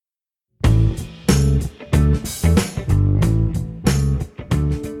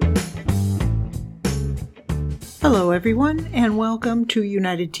Hello, everyone, and welcome to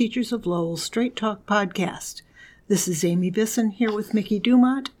United Teachers of Lowell's Straight Talk podcast. This is Amy Bisson here with Mickey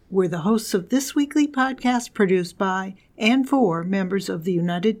Dumont. We're the hosts of this weekly podcast produced by and for members of the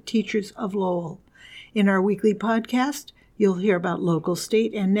United Teachers of Lowell. In our weekly podcast, you'll hear about local,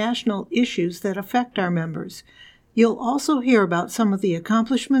 state, and national issues that affect our members. You'll also hear about some of the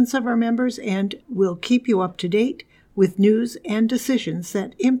accomplishments of our members, and we'll keep you up to date with news and decisions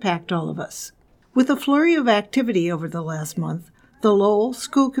that impact all of us. With a flurry of activity over the last month, the Lowell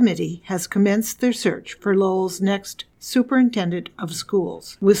School Committee has commenced their search for Lowell's next superintendent of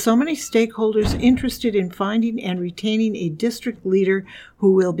schools. With so many stakeholders interested in finding and retaining a district leader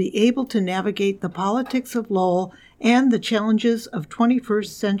who will be able to navigate the politics of Lowell and the challenges of 21st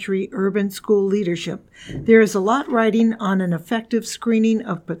century urban school leadership, there is a lot riding on an effective screening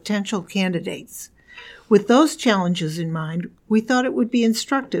of potential candidates. With those challenges in mind, we thought it would be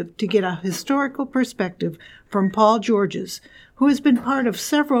instructive to get a historical perspective from Paul Georges, who has been part of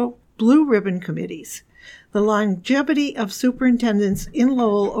several Blue Ribbon committees. The longevity of superintendents in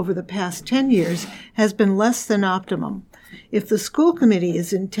Lowell over the past 10 years has been less than optimum. If the school committee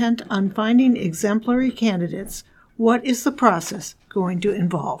is intent on finding exemplary candidates, what is the process going to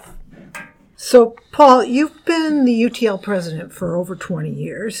involve? So, Paul, you've been the UTL president for over 20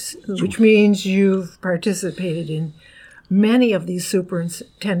 years, which means you've participated in many of these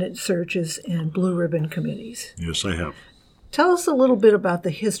superintendent searches and Blue Ribbon committees. Yes, I have. Tell us a little bit about the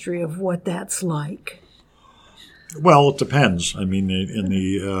history of what that's like. Well, it depends. I mean,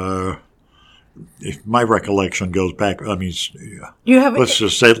 if my recollection goes back, I mean, let's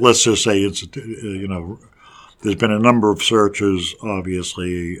just say it's there's been a number of searches,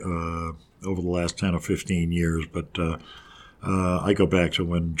 obviously, over the last 10 or 15 years, but I go back to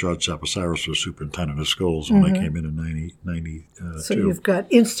when Judge Zapasaris was superintendent of schools when I came in 1992. So you've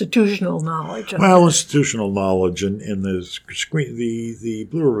got institutional knowledge. Institutional knowledge, and the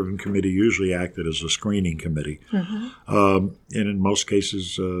Blue Ribbon Committee usually acted as a screening committee, and in most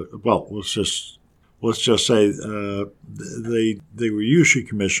cases, let's just say they were usually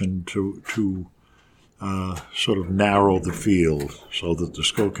commissioned to sort of narrow the field so that the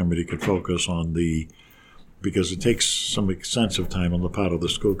school committee could focus on because it takes some extensive time on the part of the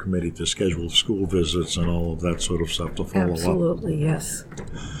school committee to schedule school visits and all of that sort of stuff to follow up. Absolutely, yes.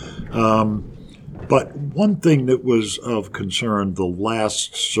 But one thing that was of concern, the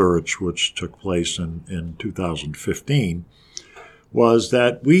last search, which took place in 2015, was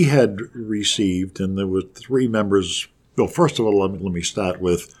that we had received, and there were three members. Well, first of all, let me start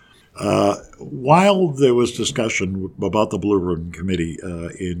with, while there was discussion about the Blue Ribbon Committee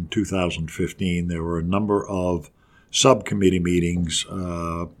in 2015, there were a number of subcommittee meetings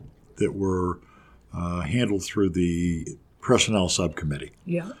that were handled through the Personnel Subcommittee.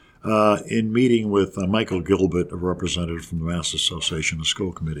 Yeah. In meeting with Michael Gilbert, a representative from the Mass Association of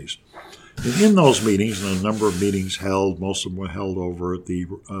School Committees. And in those meetings, and a number of meetings held, most of them were held over at the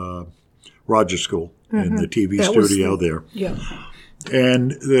Rogers School in the TV studio there. Yeah.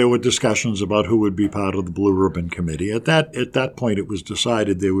 And there were discussions about who would be part of the Blue Ribbon Committee. At that point, it was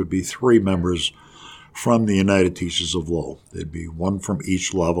decided there would be three members from the United Teachers of Lowell. There'd be one from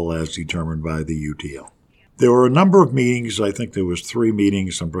each level as determined by the UTL. There were a number of meetings. I think there was three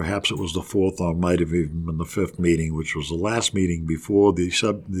meetings, and perhaps it was the fourth or might have even been the fifth meeting, which was the last meeting before the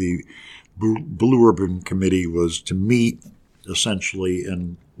Blue Ribbon Committee was to meet, essentially,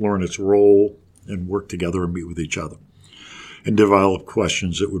 and learn its role and work together and meet with each other and develop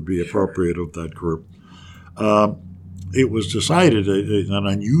questions that would be appropriate of that group. It was decided an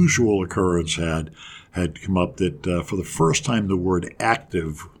unusual occurrence had come up that for the first time the word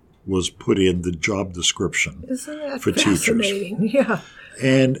active was put in the job description for fascinating? Teachers. Yeah.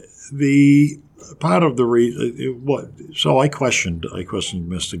 And the part of the reason, so I questioned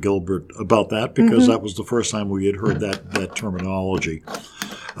Mr. Gilbert about that because that was the first time we had heard that terminology.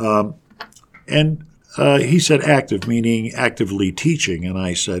 And he said active, meaning actively teaching. And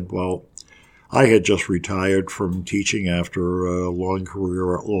I said, well, I had just retired from teaching after a long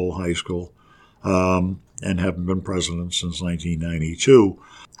career at Lowell High School and haven't been president since 1992.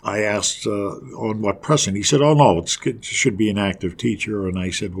 I asked on what precedent. He said, oh, no, it should be an active teacher. And I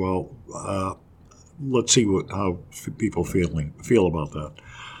said, well, let's see how people feel about that.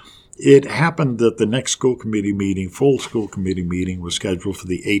 It happened that the next school committee meeting, full school committee meeting, was scheduled for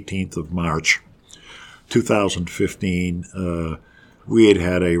the 18th of March. 2015, we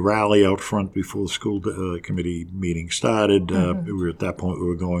had a rally out front before the school committee meeting started. At that point, we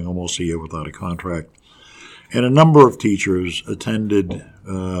were going almost a year without a contract. And a number of teachers attended,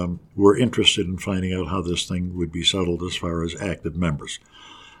 were interested in finding out how this thing would be settled as far as active members.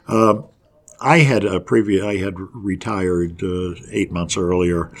 I had retired 8 months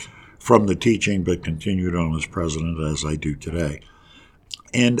earlier from the teaching, but continued on as president, as I do today.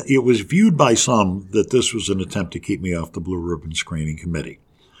 And it was viewed by some that this was an attempt to keep me off the Blue Ribbon Screening Committee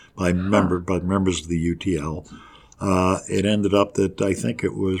by members of the UTL. It ended up that I think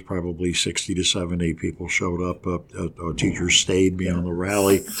it was probably 60 to 70 people showed up. Teachers stayed beyond the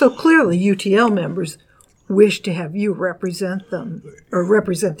rally. So clearly UTL members wish to have you represent them or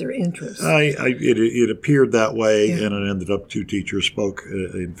represent their interests. It appeared that way, and it ended up 2 teachers spoke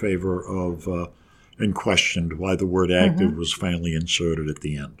in favor of and questioned why the word active was finally inserted at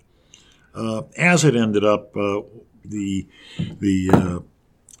the end. As it ended up, the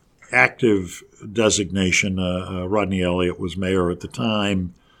active designation, Rodney Elliott was mayor at the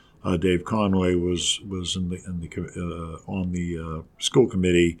time. Dave Conway was on the school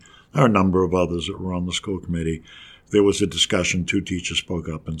committee. There are a number of others that were on the school committee. There was a discussion. 2 teachers spoke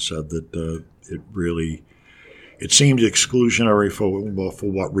up and said that it seemed exclusionary for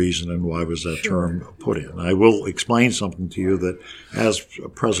what reason and why was that term put in. I will explain something to you that as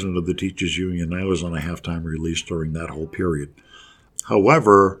president of the Teachers Union, I was on a half-time release during that whole period.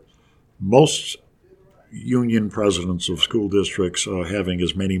 However, most union presidents of school districts having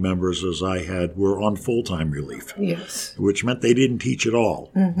as many members as I had were on full-time relief. Yes. Which meant they didn't teach at all,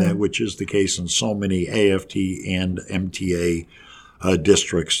 which is the case in so many AFT and MTA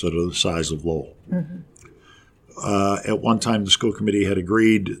districts that are the size of Lowell. At one time, the school committee had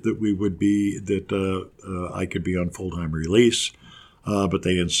agreed that I could be on full-time release, but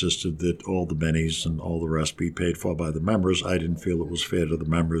they insisted that all the bennies and all the rest be paid for by the members. I didn't feel it was fair to the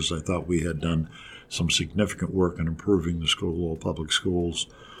members. I thought we had done some significant work in improving the Lowell Public Schools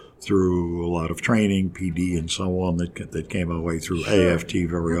through a lot of training, PD, and so on that came our way through AFT,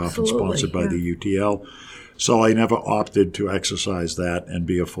 very often sponsored by the UTL. So I never opted to exercise that and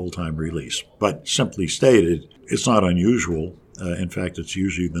be a full-time release. But simply stated, it's not unusual. In fact, it's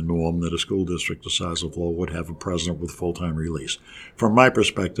usually the norm that a school district the size of Lowell would have a president with full-time release. From my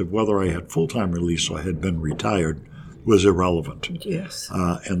perspective, whether I had full-time release or had been retired was irrelevant. Yes.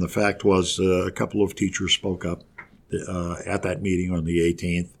 And the fact was a couple of teachers spoke up at that meeting on the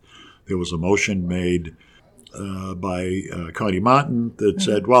 18th. There was a motion made by Connie Martin that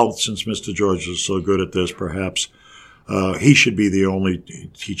said, well, since Mr. George is so good at this, perhaps he should be the only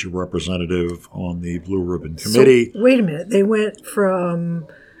teacher representative on the Blue Ribbon Committee. So, wait a minute. They went from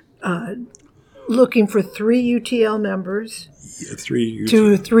looking for 3 UTL members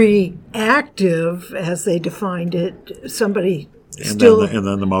to 3 active, as they defined it. Somebody and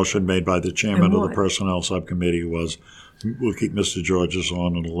then the motion made by the chairman of the Personnel Subcommittee was, we'll keep Mr. Georges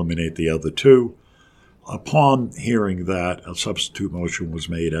on and eliminate the other 2. Upon hearing that, a substitute motion was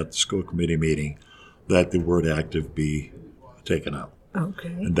made at the school committee meeting that the word active be taken out. Okay.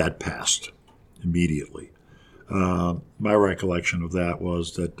 And that passed immediately. My recollection of that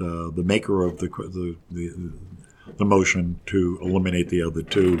was that the maker of the motion to eliminate the other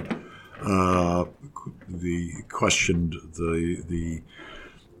 2 questioned at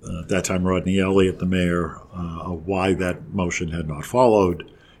that time Rodney Elliott, the mayor, why that motion had not followed.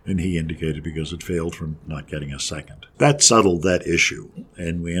 And he indicated because it failed from not getting a second. That settled that issue,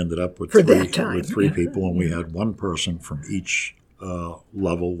 and we ended up with 3 people, and we had 1 person from each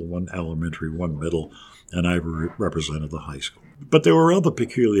level, 1 elementary, 1 middle, and I represented the high school. But there were other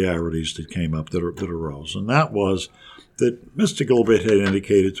peculiarities that came up that arose, and that was that Mr. Gilbert had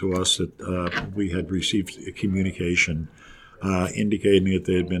indicated to us that we had received a communication indicating that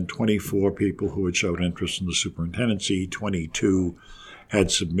there had been 24 people who had showed interest in the superintendency, 22 had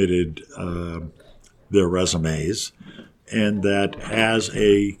submitted their resumes, and that and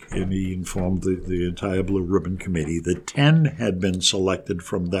he informed the entire Blue Ribbon Committee that 10 had been selected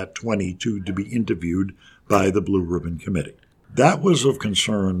from that 22 to be interviewed by the Blue Ribbon Committee. That was of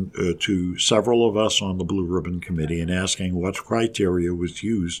concern to several of us on the Blue Ribbon Committee in asking what criteria was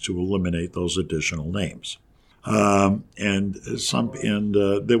used to eliminate those additional names. And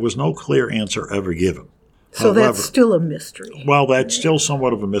there was no clear answer ever given. So that's still a mystery. Well, that's still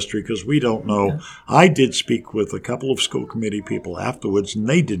somewhat of a mystery because we don't know. Yeah. I did speak with a couple of school committee people afterwards, and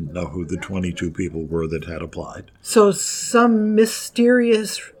they didn't know who the 22 people were that had applied. So some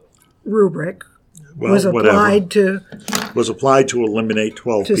mysterious rubric was applied to eliminate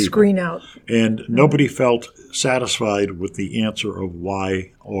 12 people. To screen out. And nobody felt satisfied with the answer of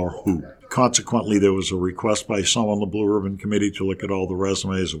why or who. Consequently, there was a request by some on the Blue Ribbon Committee to look at all the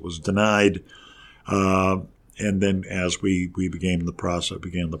resumes. It was denied. And then as we began the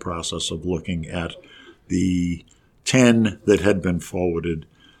process of looking at the 10 that had been forwarded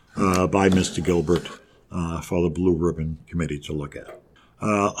by Mr. Gilbert for the Blue Ribbon Committee to look at.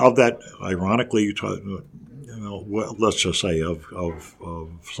 Of that, ironically, let's just say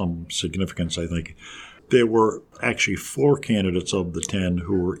of some significance, I think, there were actually 4 candidates of the 10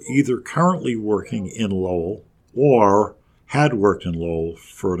 who were either currently working in Lowell or had worked in Lowell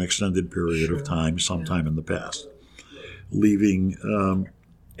for an extended period of time, sometime in the past, leaving.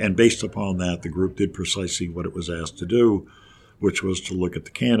 And based upon that, the group did precisely what it was asked to do, which was to look at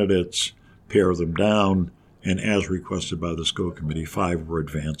the candidates, pare them down, and as requested by the school committee, 5 were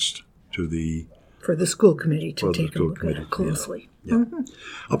advanced to the for the school committee to take a look at it closely. Yeah.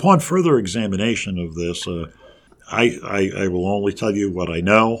 Mm-hmm. Upon further examination of this, I will only tell you what I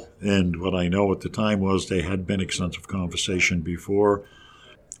know, and what I know at the time was there had been extensive conversation before.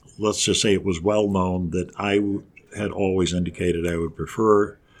 Let's just say it was well known that I had always indicated I would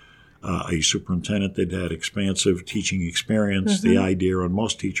prefer a superintendent that had expansive teaching experience. Mm-hmm. The idea, and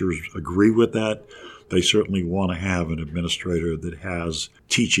most teachers agree with that, they certainly want to have an administrator that has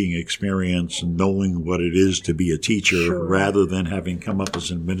teaching experience and knowing what it is to be a teacher, rather than having come up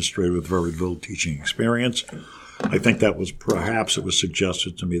as an administrator with very little teaching experience. I think that was perhaps, it was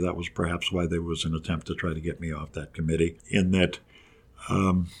suggested to me, that was perhaps why there was an attempt to try to get me off that committee. In that,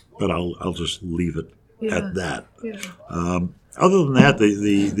 but I'll just leave it at that. Yeah. Other than that,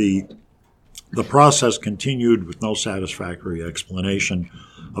 the process continued with no satisfactory explanation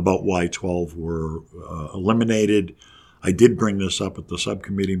about why 12 were eliminated. I did bring this up at the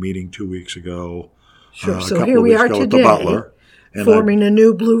subcommittee meeting 2 weeks ago. So here we are today, Butler, forming a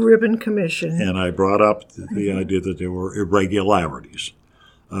new Blue Ribbon Commission. And I brought up the idea that there were irregularities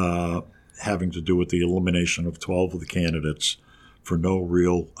having to do with the elimination of 12 of the candidates for no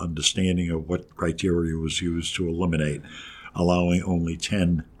real understanding of what criteria was used to eliminate, allowing only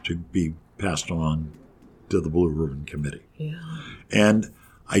 10 to be passed on to the Blue Ribbon Committee. Yeah. And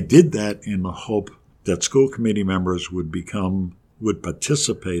I did that in the hope that school committee members would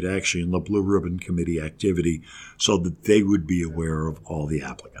participate actually in the Blue Ribbon Committee activity, so that they would be aware of all the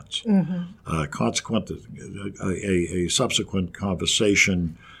applicants. Mm-hmm. Consequently, a subsequent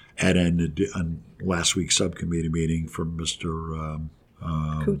conversation at last week's subcommittee meeting from Mr.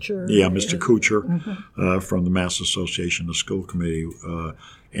 Kuchar. Yeah, Mr. Kuchar, mm-hmm. From the Mass Association of School Committee,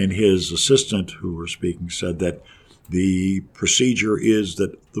 and his assistant who were speaking said that the procedure is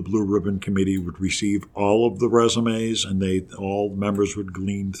that the Blue Ribbon Committee would receive all of the resumes, and all members would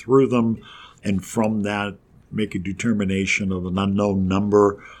glean through them, and from that make a determination of an unknown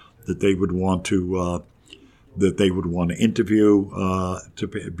number that they would want to interview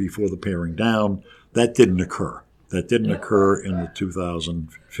before the paring down. That didn't occur. That didn't occur in the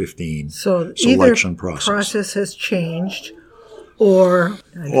 2015 selection process. So either process has changed, or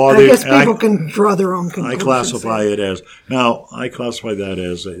I guess people can draw their own conclusions. I classify that as,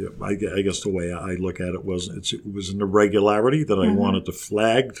 I guess the way I look at it was, it was an irregularity that I mm-hmm. wanted to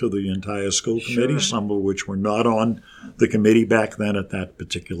flag to the entire school committee, some of which were not on the committee back then at that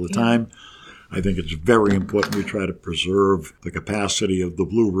particular time. I think it's very important we try to preserve the capacity of the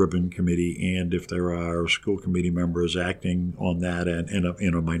Blue Ribbon Committee, and if there are school committee members acting on that and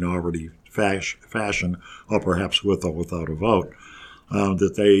in a minority fashion, or perhaps with or without a vote,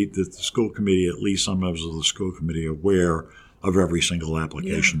 that the school committee, at least some members of the school committee, are aware of every single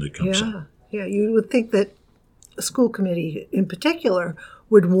application that comes in. Yeah, you would think that a school committee in particular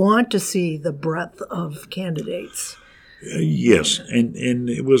would want to see the breadth of candidates. Yes, and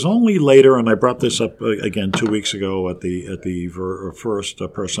it was only later, and I brought this up again 2 weeks ago at the first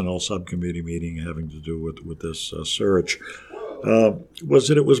personnel subcommittee meeting having to do with this search, was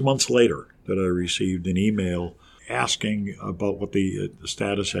that it was months later that I received an email asking about what the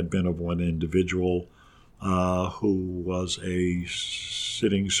status had been of one individual who was a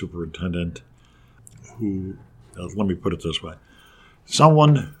sitting superintendent who, let me put it this way,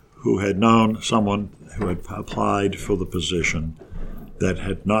 someone who had known someone who had applied for the position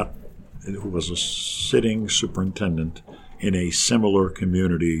who was a sitting superintendent in a similar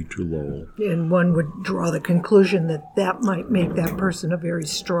community to Lowell. And one would draw the conclusion that might make that person a very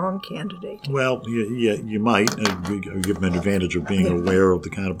strong candidate. Well, you might give them an advantage of being aware of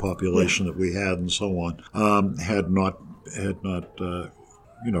the kind of population that we had and so on. Had not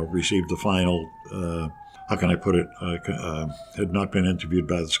received the final. How can I put it? Had not been interviewed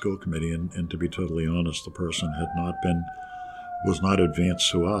by the school committee, and to be totally honest, the person was not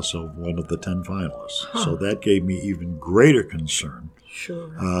advanced to us of one of the 10 finalists. Huh. So that gave me even greater concern.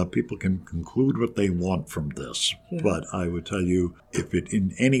 Sure. People can conclude what they want from this, but I would tell you, if it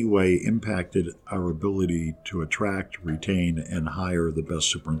in any way impacted our ability to attract, retain, and hire the best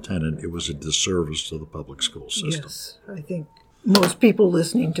superintendent, it was a disservice to the public school system. Yes, I think most people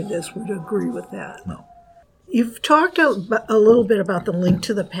listening to this would agree with that. No. You've talked a little bit about the link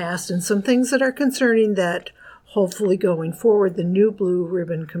to the past and some things that are concerning that hopefully going forward the new Blue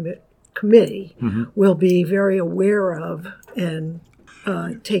Ribbon Committee will be very aware of and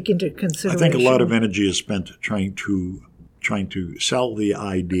take into consideration. I think a lot of energy is spent trying to sell the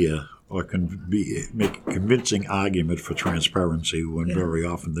idea or make a convincing argument for transparency when very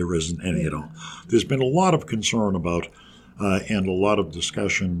often there isn't any at all. There's been a lot of concern about and a lot of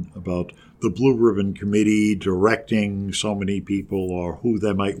discussion about the Blue Ribbon Committee directing so many people or who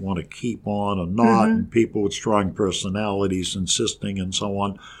they might want to keep on or not, and people with strong personalities insisting and so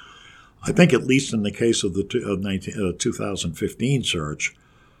on. I think at least in the case of the 2015 search,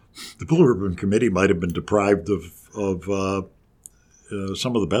 the Blue Ribbon Committee might have been deprived of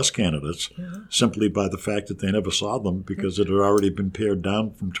some of the best candidates simply by the fact that they never saw them because it had already been pared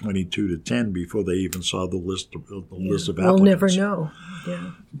down from 22 to 10 before they even saw the list of applicants. We'll never know.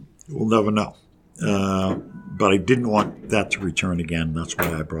 Yeah. We'll never know. But I didn't want that to return again. That's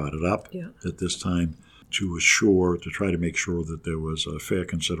why I brought it up at this time to try to make sure that there was a fair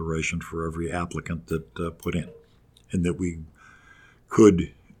consideration for every applicant that put in and that we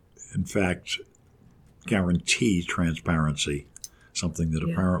could, in fact, guarantee transparency, something that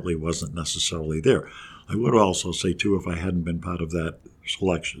apparently wasn't necessarily there. I would also say, too, if I hadn't been part of that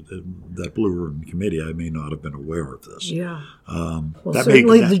selection, that Blue Ribbon Committee, I may not have been aware of this. Yeah.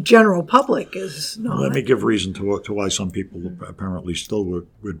 Certainly the general public is not. Let me give reason to why some people apparently still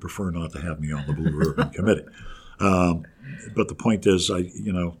would prefer not to have me on the Blue Ribbon Committee. But the point is,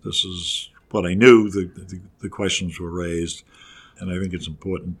 this is what I knew. The questions were raised, and I think it's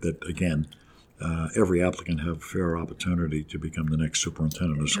important that, again, every applicant have a fair opportunity to become the next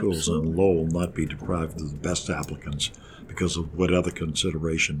superintendent of schools, and Lowell not be deprived of the best applicants because of what other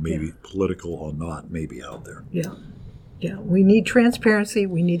consideration, maybe political or not, may be out there. Yeah. We need transparency.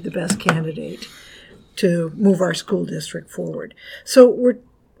 We need the best candidate to move our school district forward. So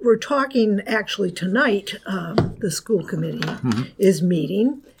we're talking actually tonight. The school committee is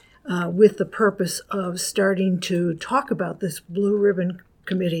meeting with the purpose of starting to talk about this Blue Ribbon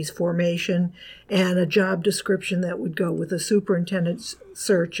Committee's formation and a job description that would go with a superintendent's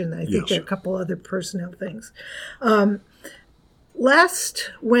search, and I think there are a couple other personnel things.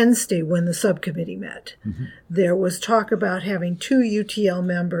 Last Wednesday, when the subcommittee met, there was talk about having 2 UTL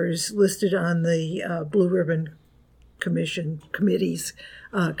members listed on the Blue Ribbon Committee's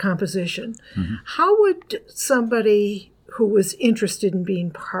composition. How would somebody who was interested in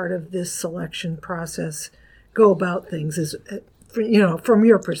being part of this selection process go about things? From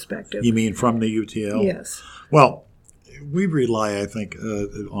your perspective. You mean from the UTL? Yes. Well, we rely, I think,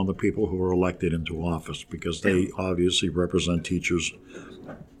 on the people who are elected into office because they obviously represent teachers,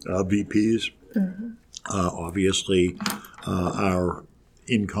 VPs, obviously are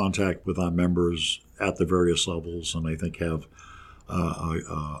in contact with our members at the various levels, and I think have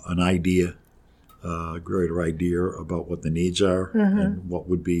an idea, a greater idea about what the needs are and what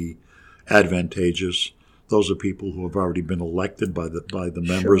would be advantageous. Those are people who have already been elected by the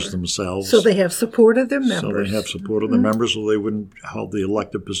members themselves. So they have support of their members. So they have support of the members, or they wouldn't hold the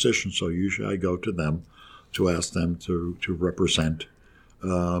elected position. So usually I go to them to ask them to represent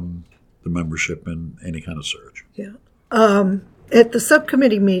the membership in any kind of search. Yeah. At the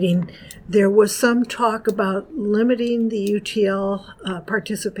subcommittee meeting, there was some talk about limiting the UTL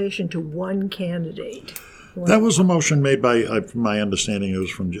participation to one candidate. That was a motion made by, from my understanding, it was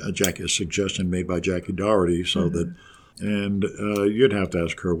from a suggestion made by Jackie Doherty, and you'd have to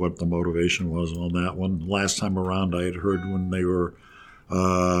ask her what the motivation was on that one. Last time around, I had heard when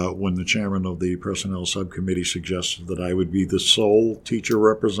the chairman of the personnel subcommittee suggested that I would be the sole teacher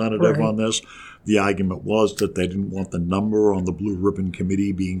representative on this. The argument was that they didn't want the number on the Blue Ribbon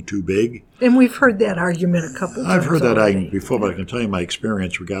Committee being too big. And we've heard that argument a couple times. I've heard that argument before, but I can tell you my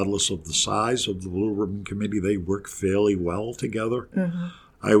experience, regardless of the size of the Blue Ribbon Committee, they work fairly well together.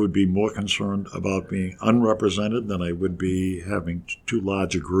 I would be more concerned about being unrepresented than I would be having too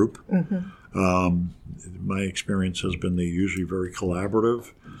large a group. My experience has been they're usually very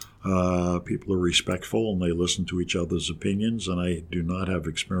collaborative. People are respectful and they listen to each other's opinions, and I do not have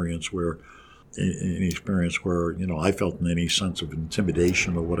experience where I felt any sense of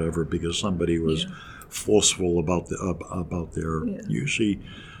intimidation or whatever because somebody was forceful about their. Usually,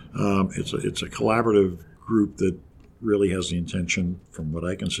 it's a collaborative group that really has the intention, from what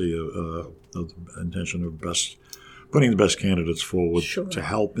I can see, of the intention of putting the best candidates forward to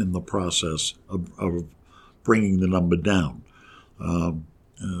help in the process of bringing the number down.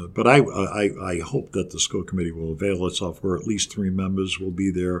 But I hope that the school committee will avail itself where at least 3 members will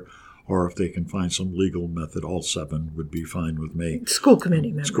be there, or if they can find some legal method, all 7 would be fine with me. School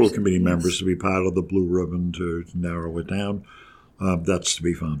committee members. School committee members to be part of the Blue Ribbon to narrow it down. That's to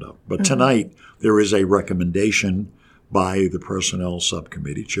be found out. But tonight, there is a recommendation by the Personnel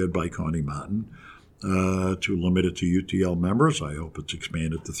Subcommittee, chaired by Connie Martin, to limit it to UTL members. I hope it's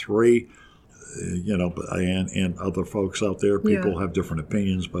expanded to 3. And other folks out there, people have different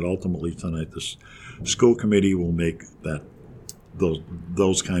opinions, but ultimately tonight, this school committee will make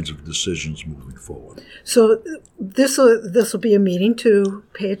those kinds of decisions moving forward. So this will be a meeting to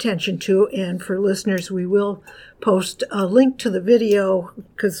pay attention to, and for listeners, we will post a link to the video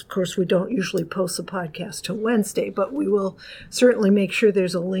because, of course, we don't usually post the podcast till Wednesday, but we will certainly make sure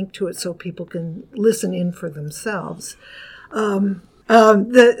there's a link to it so people can listen in for themselves.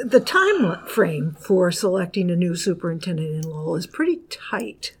 The time frame for selecting a new superintendent in Lowell is pretty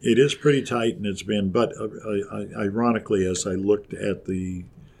tight. It is pretty tight, and it's been. But ironically, as I looked at the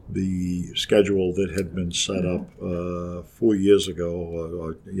schedule that had been set up 4 years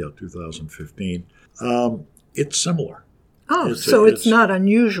ago, 2015, it's similar. Oh, it's not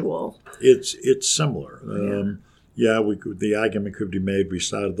unusual. It's similar. The argument could be made we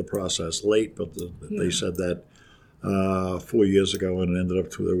started the process late, but they said that 4 years ago, and it ended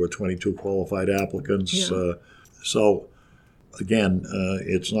up there were 22 qualified applicants. Yeah. So again,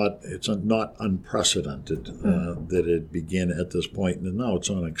 it's not unprecedented that it begin at this point. And now it's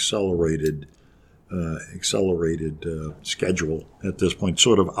on accelerated schedule at this point.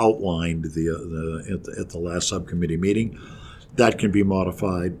 Sort of outlined at the last subcommittee meeting. That can be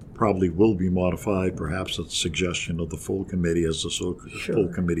modified. Probably will be modified. Perhaps at the suggestion of the full committee, as the full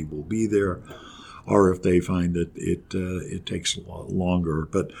committee will be there. Or if they find that it takes longer.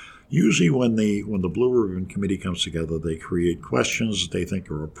 But usually when the Blue Ribbon Committee comes together, they create questions that they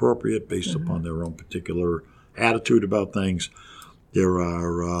think are appropriate based upon their own particular attitude about things. There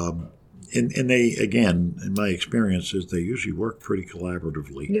are, and they, again, in my experience, is they usually work pretty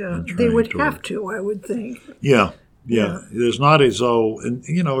collaboratively. Yeah, they would have to, I would think. Yeah. There's not as though, and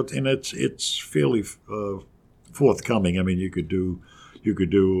it's fairly forthcoming. I mean, you could do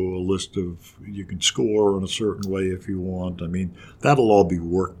a list of, you can score in a certain way if you want. I mean, that'll all be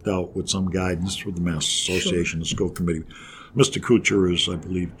worked out with some guidance through the Mass Association, the School Committee. Mr. Kuchar is, I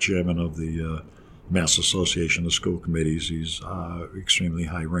believe, chairman of the Mass Association of School Committees. He's extremely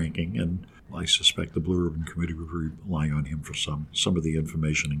high-ranking, and I suspect the Blue Ribbon Committee would rely on him for some of the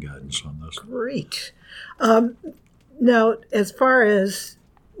information and guidance on this. Great. Now, as far as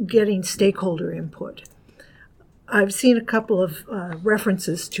getting stakeholder input, I've seen a couple of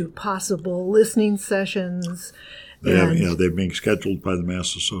references to possible listening sessions. They're being scheduled by the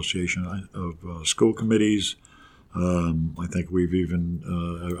Mass Association of School Committees. I think we've even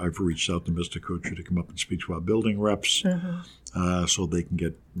I've reached out to Mr. Kuchar to come up and speak to our building reps so they can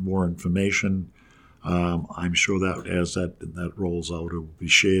get more information. I'm sure that as that rolls out, it will be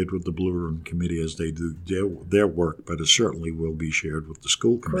shared with the Blue Ribbon Committee as they do their work, but it certainly will be shared with the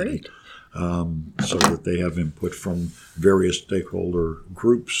school committee. Great. So that they have input from various stakeholder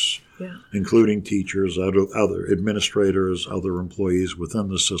groups, including teachers, other administrators, other employees within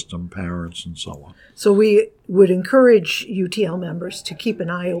the system, parents, and so on. So we would encourage UTL members to keep an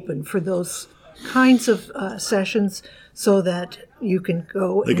eye open for those kinds of sessions so that you can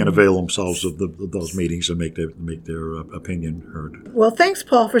go. They can avail themselves of those meetings and make their opinion heard. Well, thanks,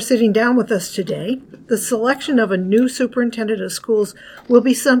 Paul, for sitting down with us today. The selection of a new superintendent of schools will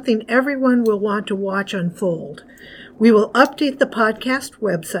be something everyone will want to watch unfold. We will update the podcast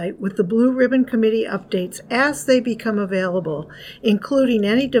website with the Blue Ribbon Committee updates as they become available, including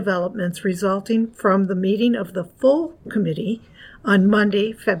any developments resulting from the meeting of the full committee on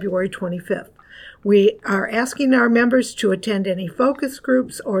Monday, February 25th. We are asking our members to attend any focus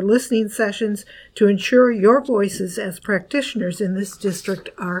groups or listening sessions to ensure your voices as practitioners in this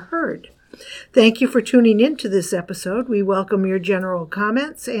district are heard. Thank you for tuning in to this episode. We welcome your general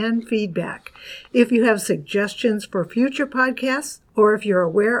comments and feedback. If you have suggestions for future podcasts, or if you're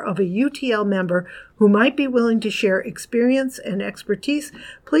aware of a UTL member who might be willing to share experience and expertise,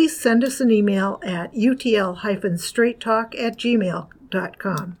 please send us an email at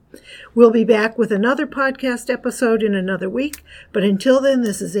utl-straighttalk@gmail.com. We'll be back with another podcast episode in another week, but until then,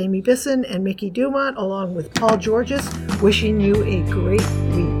 this is Amy Bisson and Mickey Dumont, along with Paul Georges, wishing you a great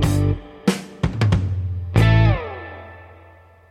week.